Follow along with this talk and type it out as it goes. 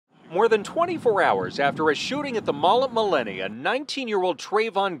More than 24 hours after a shooting at the mall at Millennia, 19-year-old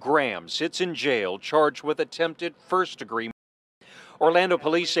Trayvon Graham sits in jail charged with attempted first-degree murder. Orlando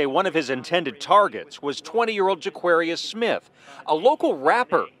police say one of his intended targets was 20-year-old Jaquarius Smith, a local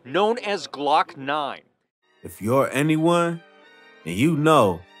rapper known as Glock 9. If you're anyone, and you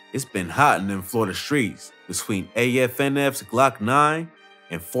know it's been hot in them Florida streets between AFNF's Glock 9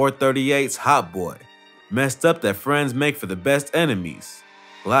 and 438's Hotboii. Messed up that friends make for the best enemies.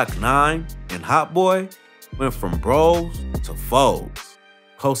 Glock 9 and Hotboii went from bros to foes.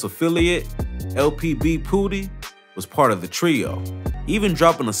 Close affiliate LPB Pootie was part of the trio, even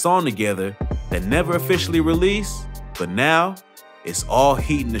dropping a song together that never officially released, but now it's all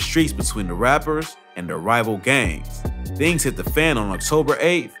heat in the streets between the rappers and their rival gangs. Things hit the fan on October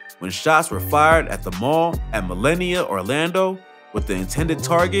 8th when shots were fired at the mall at Millennia, Orlando, with the intended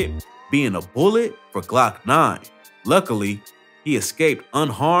target being a bullet for Glock 9. Luckily, he escaped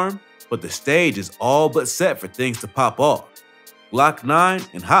unharmed, but the stage is all but set for things to pop off. Glock 9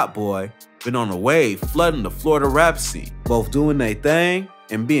 and Hotboii been on a wave flooding the Florida rap scene, both doing their thing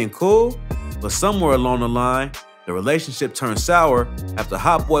and being cool, but somewhere along the line, the relationship turned sour after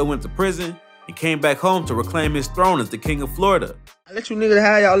Hotboii went to prison and came back home to reclaim his throne as the king of Florida. I let you niggas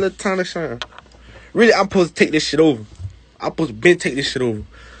have y'all little time to shine. Really, I'm supposed to take this shit over. I'm supposed to take this shit over.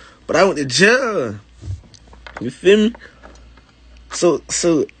 But I went to jail. You feel me? So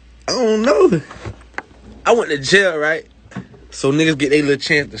I don't know. I went to jail, right? So niggas get their little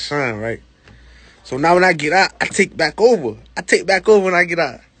chance to shine, right? So now when I get out, I take back over. I take back over when I get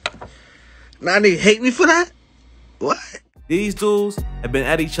out. Now they hate me for that? What? These dudes have been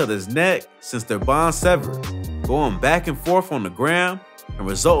at each other's neck since their bond severed, going back and forth on the gram and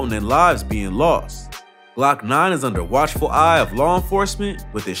resulting in lives being lost. Glock 9 is under watchful eye of law enforcement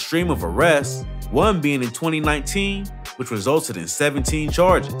with a stream of arrests, one being in 2019, which resulted in 17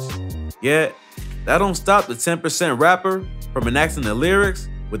 charges. Yet, that don't stop the 10% rapper from enacting the lyrics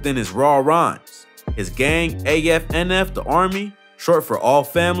within his raw rhymes. His gang, AFNF, the Army, short for All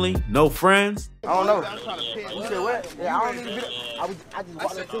Family, No Friends. I don't know. You said what? Yeah, I don't even I just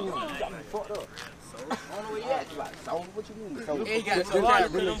walked up to him. You got me fucked up. I don't know where he at. Like, so what you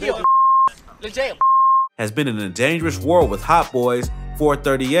mean? Has been in a dangerous war with Hotboii's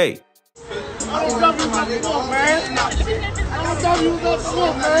 438.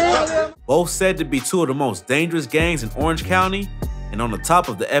 Both said to be two of the most dangerous gangs in Orange County and on the top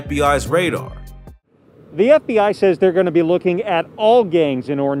of the FBI's radar. The FBI says they're going to be looking at all gangs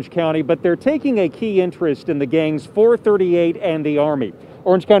in Orange County, but they're taking a key interest in the gangs 438 and the Army.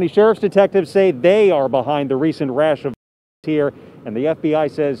 Orange County Sheriff's detectives say they are behind the recent rash of here, and the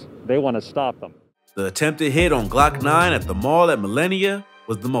FBI says they want to stop them. The attempted hit on Glock 9 at the mall at Millennia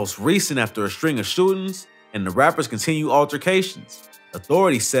was the most recent after a string of shootings, and the rappers continue altercations.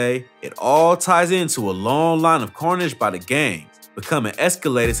 Authorities say it all ties into a long line of carnage by the gangs, becoming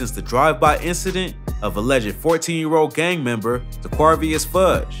escalated since the drive-by incident of alleged 14-year-old gang member Jaquarius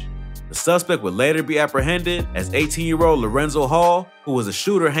Fudge. The suspect would later be apprehended as 18-year-old Lorenzo Hall, who was a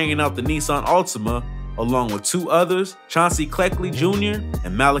shooter hanging out the Nissan Altima, along with two others, Chauncey Cleckley Jr.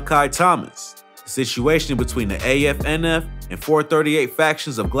 and Malachi Thomas. The situation between the AFNF and 438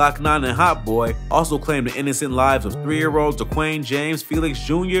 factions of Glock 9 and Hotboii also claimed the innocent lives of 3-year-old Daquan James Felix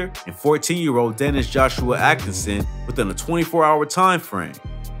Jr. and 14-year-old Dennis Joshua Atkinson within a 24-hour time frame.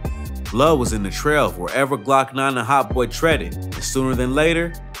 Blood was in the trail of wherever Glock 9 and Hotboii treaded, and sooner than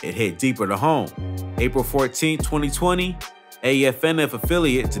later, it hit deeper to home. April 14, 2020, AFNF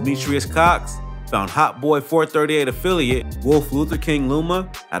affiliate Demetrius Cox found Hotboii 438 affiliate Wolf Luther King Luma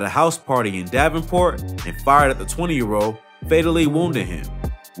at a house party in Davenport and fired at the 20-year-old, fatally wounding him.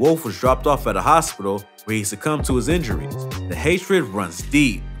 Wolf was dropped off at a hospital where he succumbed to his injuries. The hatred runs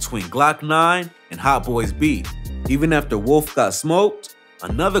deep between Glock 9 and Hotboii's beef. Even after Wolf got smoked,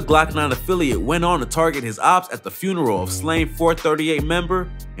 another Glock 9 affiliate went on to target his ops at the funeral of slain 438 member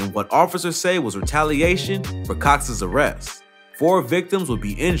in what officers say was retaliation for Cox's arrest. 4 victims would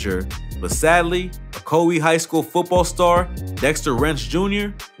be injured, but sadly, Ocoee High School football star Dexter Wrench Jr.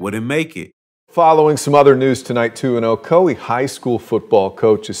 wouldn't make it. Following some other news tonight too, an Ocoee High School football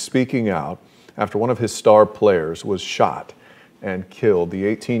coach is speaking out after one of his star players was shot and killed. The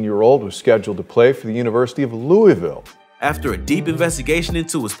 18-year-old was scheduled to play for the University of Louisville. After a deep investigation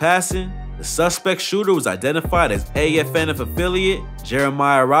into his passing, the suspect shooter was identified as AFNF affiliate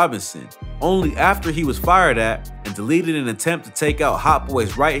Jeremiah Robinson, only after he was fired at and deleted in an attempt to take out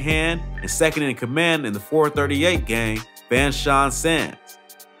Hotboii's right hand and second in command in the 438 gang, Vanshawn Sands.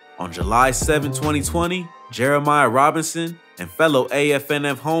 On July 7, 2020, Jeremiah Robinson and fellow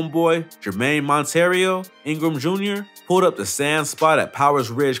AFNF homeboy Jermaine Monterio Ingram Jr. pulled up the Sands spot at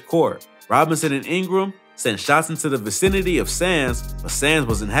Powers Ridge Court. Robinson and Ingram sent shots into the vicinity of Sands, but Sands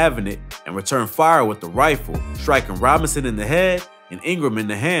wasn't having it and returned fire with the rifle, striking Robinson in the head and Ingram in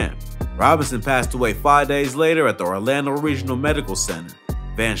the hand. Robinson passed away 5 days later at the Orlando Regional Medical Center.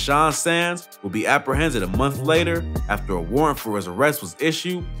 Van Sean Sands will be apprehended a month later after a warrant for his arrest was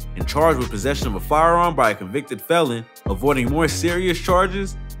issued and charged with possession of a firearm by a convicted felon, avoiding more serious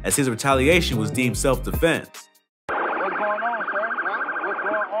charges as his retaliation was deemed self-defense. What's going on, sir? What's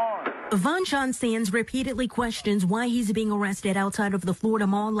going on? Van Sean Sands repeatedly questions why he's being arrested outside of the Florida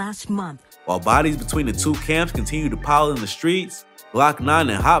Mall last month. While bodies between the two camps continue to pile in the streets, Glock 9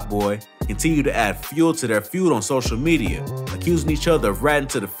 and Hotboii continue to add fuel to their feud on social media, accusing each other of ratting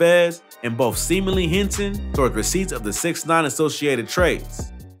to the feds and both seemingly hinting towards receipts of the 6ix9ine associated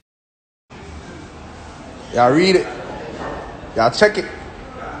traits. Y'all read it. Y'all check it.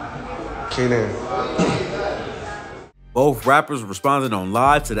 Okay then. Both rappers responded on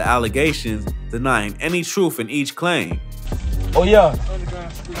live to the allegations, denying any truth in each claim. Oh yeah.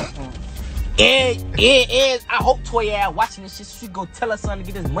 I hope Hotboii ass watching this shit so she go tell her son to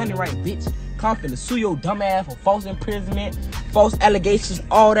get his money right, bitch. Come finna sue your dumb ass for false imprisonment, false allegations,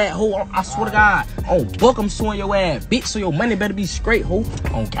 all that, ho. I swear to God. On book, I'm suing your ass, bitch, so your money better be straight, ho.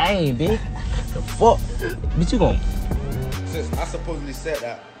 On game, bitch. The fuck? Bitch, you gon'... Since I supposedly said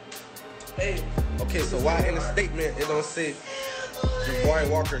that. Hey. Okay, so why in the statement it don't say Jabari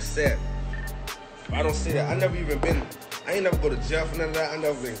Walker said? I don't say that. I ain't never go to jail for none of that. I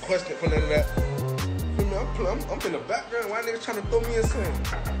never been questioned for none of that. I'm in the background. Why niggas trying to throw me in something?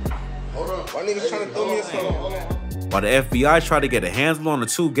 Hold on. Why niggas trying to throw me in something? While the FBI tried to get a handle on the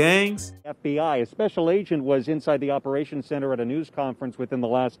two gangs, FBI, a special agent, was inside the operations center at a news conference within the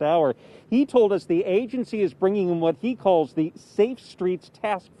last hour. He told us the agency is bringing in what he calls the Safe Streets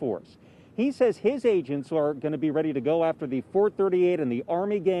Task Force. He says his agents are going to be ready to go after the 438 and the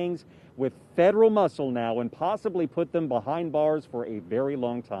Army gangs with federal muscle now and possibly put them behind bars for a very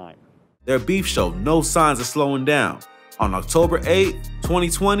long time. their beef showed no signs of slowing down. On October 8,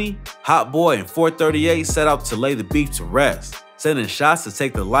 2020, Hotboii and 438 set out to lay the beef to rest, sending shots to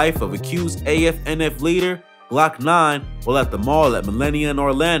take the life of accused AFNF leader Glock 9 while at the mall at Millennia in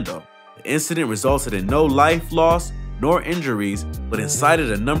Orlando. The incident resulted in no life loss nor injuries, but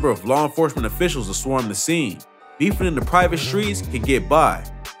incited a number of law enforcement officials to swarm the scene. Beefing in the private streets can get by,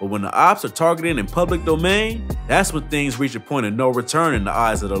 but when the ops are targeted in public domain, that's when things reach a point of no return in the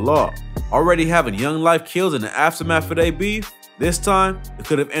eyes of the law. Already having young life killed in the aftermath of their beef, this time it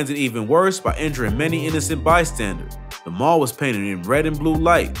could have ended even worse by injuring many innocent bystanders. The mall was painted in red and blue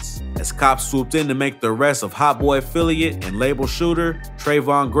lights as cops swooped in to make the arrest of Hotboii affiliate and label shooter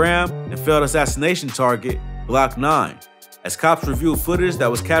Trayvon Graham and failed assassination target Glock 9. As cops reviewed footage that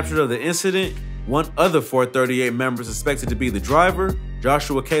was captured of the incident, one other 438 member suspected to be the driver,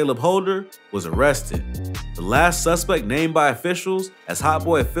 Joshua Caleb Holder, was arrested. The last suspect named by officials as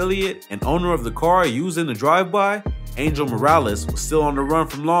Hotboii affiliate and owner of the car used in the drive-by, Angel Morales, was still on the run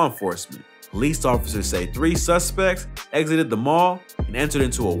from law enforcement. Police officers say 3 suspects exited the mall and entered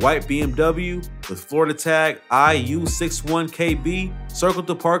into a white BMW with Florida tag IU61KB, circled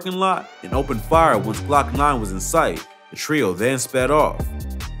the parking lot, and opened fire once Glock 9 was in sight. The trio then sped off.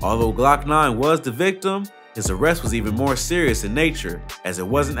 Although Glock 9 was the victim, his arrest was even more serious in nature, as it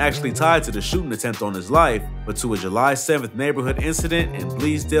wasn't actually tied to the shooting attempt on his life, but to a July 7th neighborhood incident in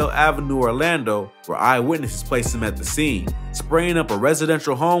Bleasdale Avenue, Orlando, where eyewitnesses placed him at the scene, spraying up a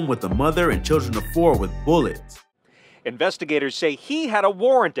residential home with a mother and children of 4 with bullets. Investigators say he had a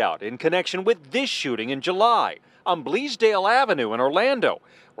warrant out in connection with this shooting in July on Bleasdale Avenue in Orlando,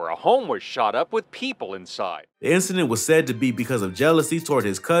 where a home was shot up with people inside. The incident was said to be because of jealousy toward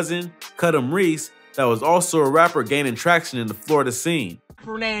his cousin, Cudham Reese, that was also a rapper gaining traction in the Florida scene.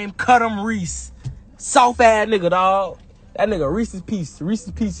 Rapper named Cudham Reese. Soft ass nigga, dog. That nigga Reese's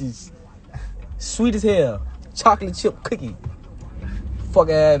Pieces. Sweet as hell. Chocolate chip cookie. Fuck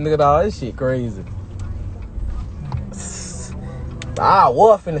ass nigga, dog. This shit crazy. I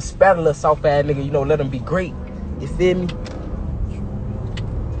was finna spat a little soft ass nigga, you know, let him be great. You feel me?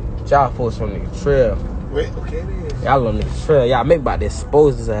 Y'all folks from nigga trail. Wait, okay then. Y'all little nigga trail. Y'all make about to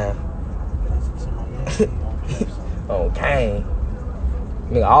expose his ass. Okay.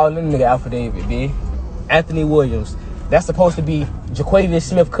 Nigga, all them nigga affidavit, B. Anthony Williams. That's supposed to be Jaquavius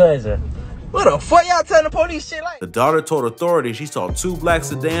Smith's cousin. What the fuck y'all telling the police shit like? The daughter told authorities she saw 2 black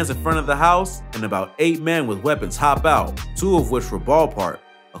sedans in front of the house and about 8 men with weapons hop out, 2 of which were Ballpark,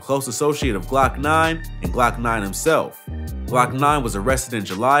 a close associate of Glock 9 and Glock 9 himself. Glock 9 was arrested in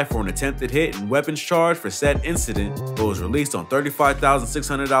July for an attempted hit and weapons charge for said incident, but was released on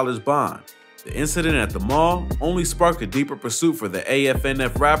 $35,600 bond. The incident at the mall only sparked a deeper pursuit for the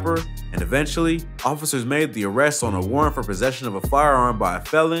AFNF rapper, and eventually, officers made the arrest on a warrant for possession of a firearm by a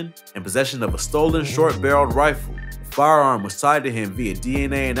felon and possession of a stolen short-barreled rifle. The firearm was tied to him via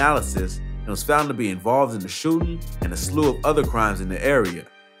DNA analysis and was found to be involved in the shooting and a slew of other crimes in the area.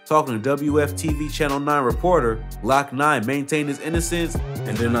 Talking to WFTV Channel 9 reporter, Glock 9 maintained his innocence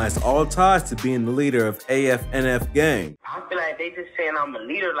and denies all ties to being the leader of AFNF gang. I feel like they just saying I'm a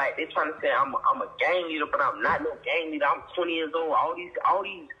leader, like they trying to say I'm a gang leader, but I'm not no gang leader. I'm 20 years old. All these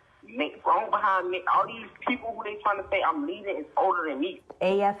wrong behind me, all these people who they trying to say I'm leading is older than me.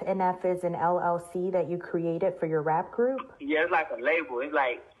 AFNF is an LLC that you created for your rap group? Yeah, it's like a label. It's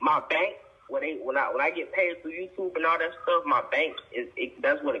like my bank. When I get paid through YouTube and all that stuff, my bank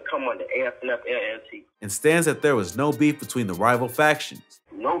that's when it come under AFNF LLC. And stands that there was no beef between the rival factions.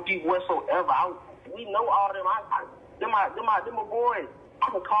 No beef whatsoever. We know all them. Them my boys.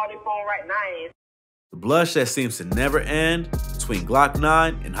 I'm gonna call their phone right now. The bloodshed seems to never end between Glock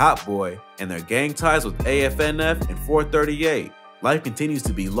 9 and Hotboii and their gang ties with AFNF and 438. Life continues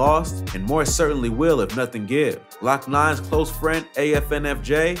to be lost, and more certainly will if nothing gives. Glock 9's close friend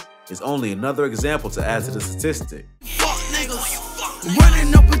AFNFJ is only another example to add to the statistic.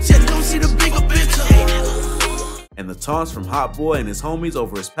 And the taunts from Hotboii and his homies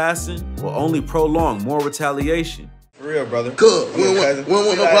over his passing will only prolong more retaliation. For real, brother. Cuz, we don't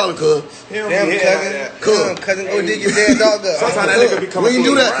want no problem, cuz. Damn, cousin. Cousin, go dig your dead dog up. Sometimes that nigga be coming. We ain't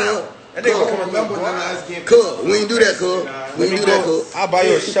do that, cuz. That nigga come up. Cuz, we ain't do that, cuz. We ain't do that, cuz. I'll buy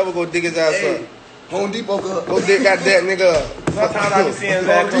you a shovel, go dig his ass up. Home Depot, cuz. Go dig that nigga up. Sometimes I can see him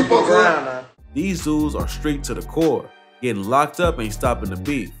back Home Depot, cuz. These dudes are street to the core. Getting locked up ain't stopping the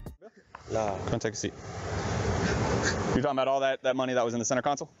beef. Nah. Come take a seat. You're talking about all that money that was in the center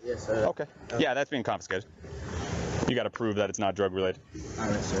console? Yes, sir. Okay. Yeah, that's being confiscated. You got to prove that it's not drug related. All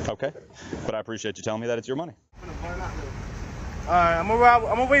right, sir. Okay. But I appreciate you telling me that it's your money. All right, I'm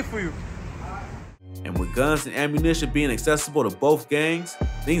gonna wait for you. And with guns and ammunition being accessible to both gangs,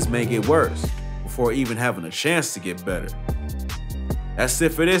 things may get worse before even having a chance to get better. That's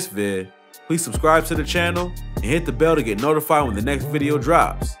it for this vid. Please subscribe to the channel and hit the bell to get notified when the next video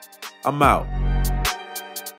drops. I'm out.